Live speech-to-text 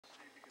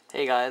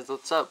Hey guys,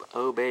 what's up?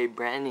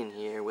 ObeyBrandon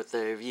here with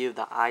a review of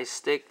the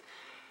iStik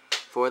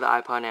for the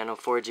iPod Nano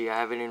 4G. I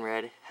have it in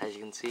red, as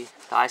you can see.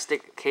 The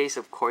iStik case,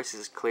 of course,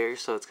 is clear,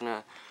 so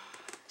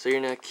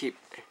you're gonna keep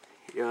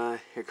your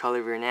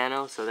color of your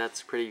Nano, so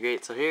that's pretty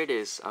great. So here it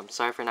is. I'm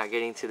sorry for not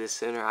getting to the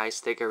center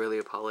iStik. I really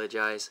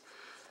apologize.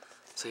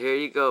 So here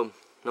you go.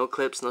 No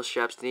clips, no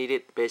straps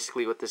needed.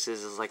 Basically, what this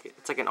is like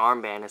it's like an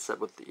armband,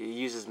 except it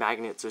uses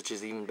magnets, which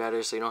is even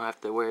better. So you don't have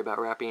to worry about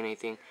wrapping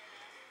anything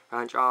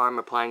around your arm,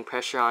 applying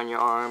pressure on your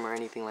arm, or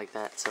anything like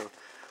that. So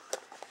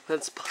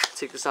let's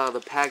take this out of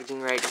the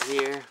packaging right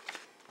here.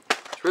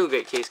 It's a really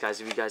great case, guys.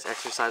 If you guys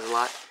exercise a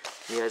lot,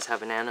 you guys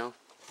have a Nano.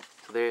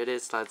 So there it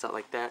is, slides out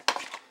like that.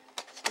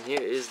 And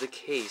here is the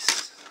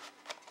case.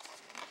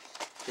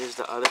 Here's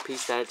the other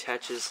piece that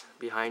attaches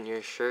behind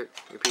your shirt,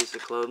 your piece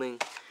of clothing.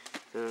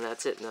 And then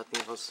that's it,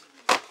 nothing else.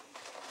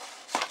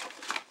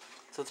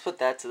 So let's put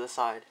that to the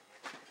side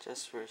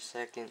just for a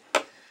second.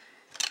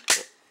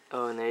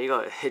 Oh, and there you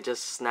go. It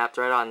just snapped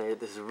right on there.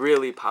 This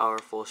really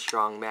powerful,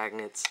 strong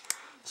magnets.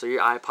 So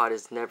your iPod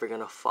is never going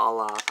to fall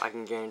off. I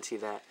can guarantee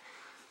that.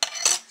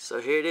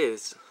 So here it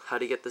is. How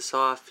to get this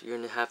off. You're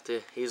going to have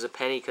to use a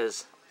penny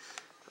because,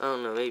 I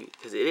don't know, maybe,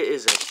 because it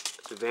is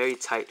a very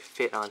tight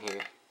fit on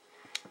here.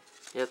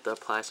 You have to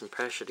apply some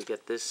pressure to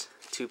get these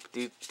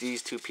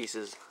two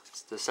pieces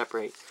to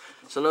separate.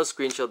 So no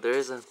screen shield. There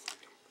is a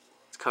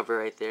cover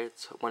right there.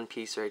 It's one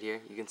piece right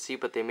here. You can see,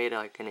 but they made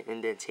like an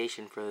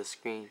indentation for the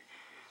screen.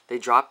 They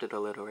dropped it a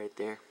little right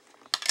there.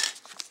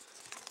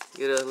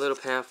 You get a little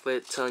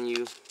pamphlet telling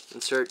you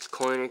insert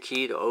coin or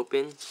key to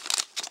open.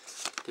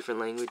 Different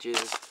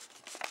languages.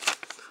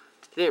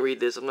 Didn't read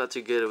this. I'm not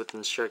too good with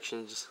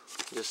instructions.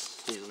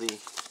 Just usually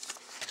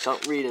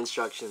don't read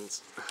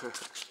instructions.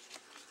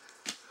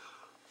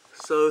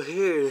 So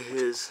here it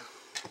is.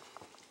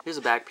 Here's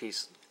a back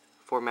piece.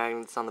 4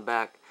 magnets on the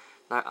back.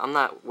 I'm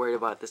not worried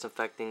about this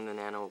affecting the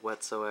Nano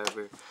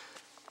whatsoever.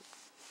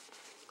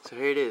 So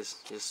here it is.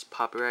 Just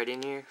pop it right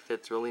in here.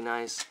 Fits really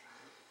nice.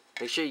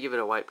 Make sure you give it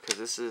a wipe because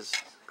this is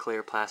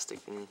clear plastic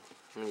and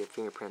I'm gonna get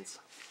fingerprints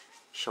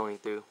showing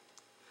through.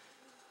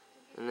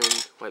 And then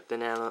wipe the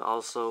Nano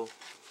also.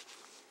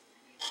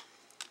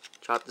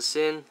 Drop this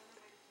in.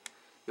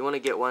 You want to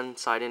get one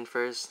side in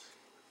first.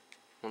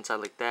 One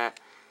side like that.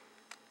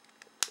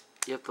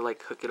 You have to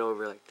like hook it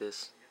over like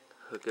this.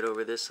 Hook it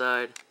over this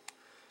side.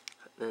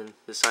 Then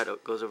this side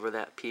goes over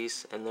that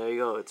piece. And there you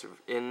go. It's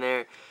in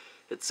there.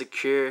 It's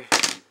secure.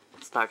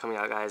 It's not coming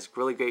out, guys.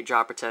 Really great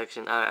drop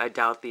protection. I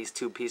doubt these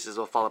two pieces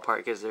will fall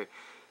apart because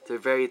they're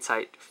very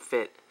tight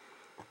fit.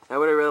 Now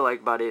what I really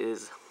like about it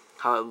is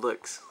how it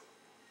looks.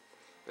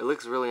 It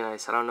looks really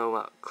nice. I don't know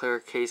about clear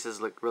cases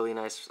look really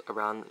nice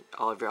around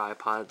all of your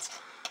iPods.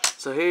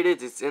 So here it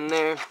is. It's in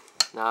there.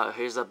 Now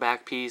here's the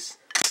back piece.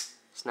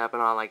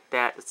 Snapping on like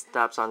that. It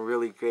snaps on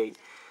really great.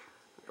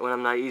 When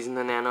I'm not using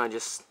the Nano, I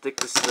just stick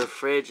this to the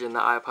fridge and the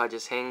iPod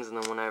just hangs, and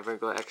then whenever I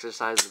go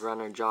exercise,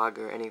 run, or jog,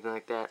 or anything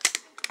like that,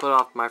 put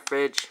off my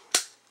fridge.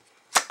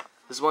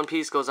 This one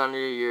piece goes under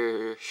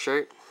your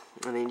shirt,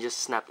 and then you just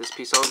snap this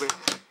piece over.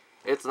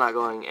 It's not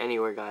going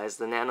anywhere, guys.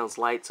 The Nano's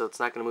light, so it's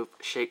not going to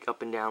shake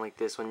up and down like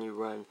this when you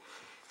run.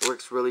 It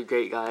works really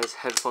great, guys.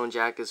 Headphone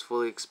jack is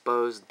fully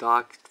exposed,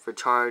 dock for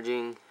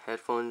charging,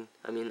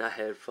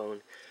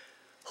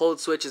 hold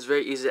switch is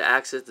very easy to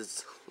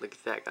access. Look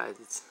at that, guys.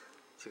 It's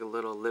like a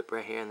little lip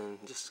right here, and then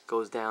it just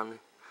goes down.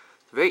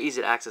 It's very easy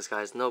to access,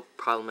 guys. No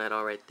problem at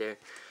all right there.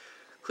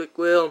 Click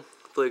wheel,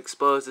 fully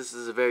exposed. This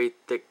is a very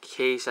thick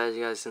case, as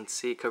you guys can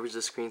see. It covers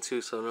the screen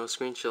too, so no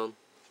screen shield.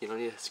 You don't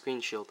need a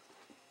screen shield.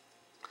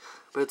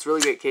 But it's a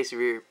really great case if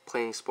you're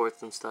playing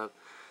sports and stuff.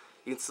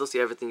 You can still see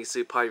everything. You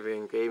see part of your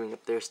engraving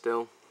up there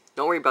still.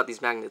 Don't worry about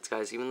these magnets,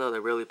 guys. Even though they're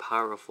really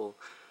powerful,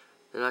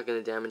 they're not going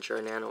to damage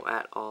your Nano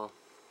at all.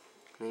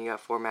 And then you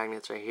got 4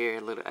 magnets right here,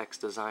 a little X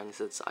design. It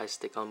says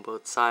iStik on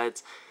both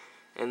sides.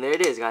 And there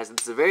it is, guys.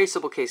 It's a very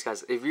simple case,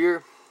 guys. If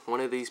you're one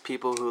of these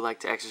people who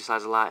like to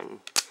exercise a lot and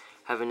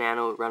have a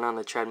Nano, run on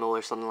the treadmill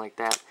or something like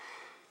that,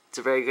 it's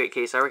a very great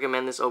case. I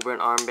recommend this over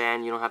an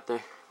armband. You don't have to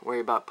worry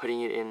about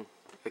putting it in,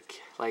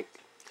 like,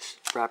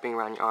 wrapping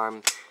around your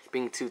arm,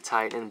 being too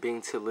tight and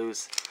being too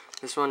loose.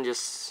 This one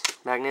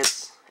just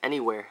magnets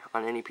anywhere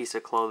on any piece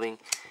of clothing,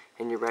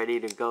 and you're ready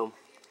to go.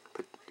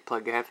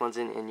 Plug your headphones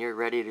in, and you're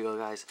ready to go,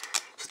 guys.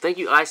 So thank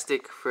you,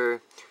 iStik,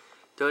 for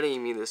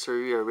donating me this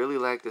review. I really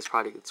like this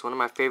product. It's one of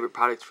my favorite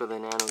products for the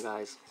Nano,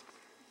 guys.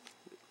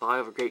 A lot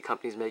of great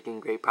companies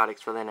making great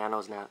products for the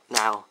Nanos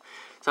now.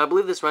 So I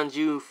believe this runs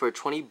you for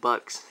 20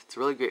 bucks. It's a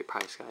really great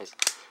price, guys.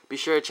 Be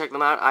sure to check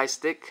them out,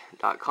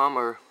 iStik.com,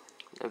 or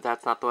if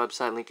that's not the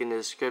website, link in the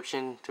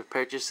description to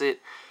purchase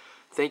it.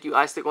 Thank you,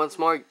 iStik, once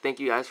more. Thank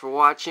you guys for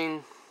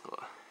watching,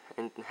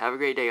 and have a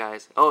great day,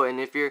 guys. Oh, and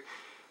if you're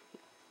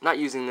not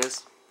using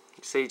this,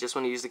 say you just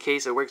want to use the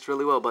case, it works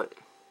really well, but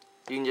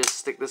you can just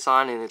stick this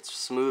on and it's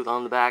smooth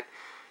on the back.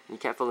 You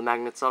can't feel the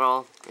magnets at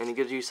all, and it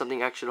gives you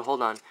something extra to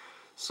hold on.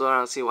 So I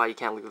don't see why you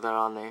can't leave that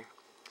on there.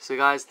 So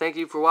guys, thank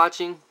you for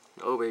watching.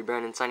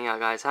 ObeyBrandon signing out,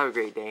 guys. Have a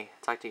great day.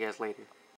 Talk to you guys later.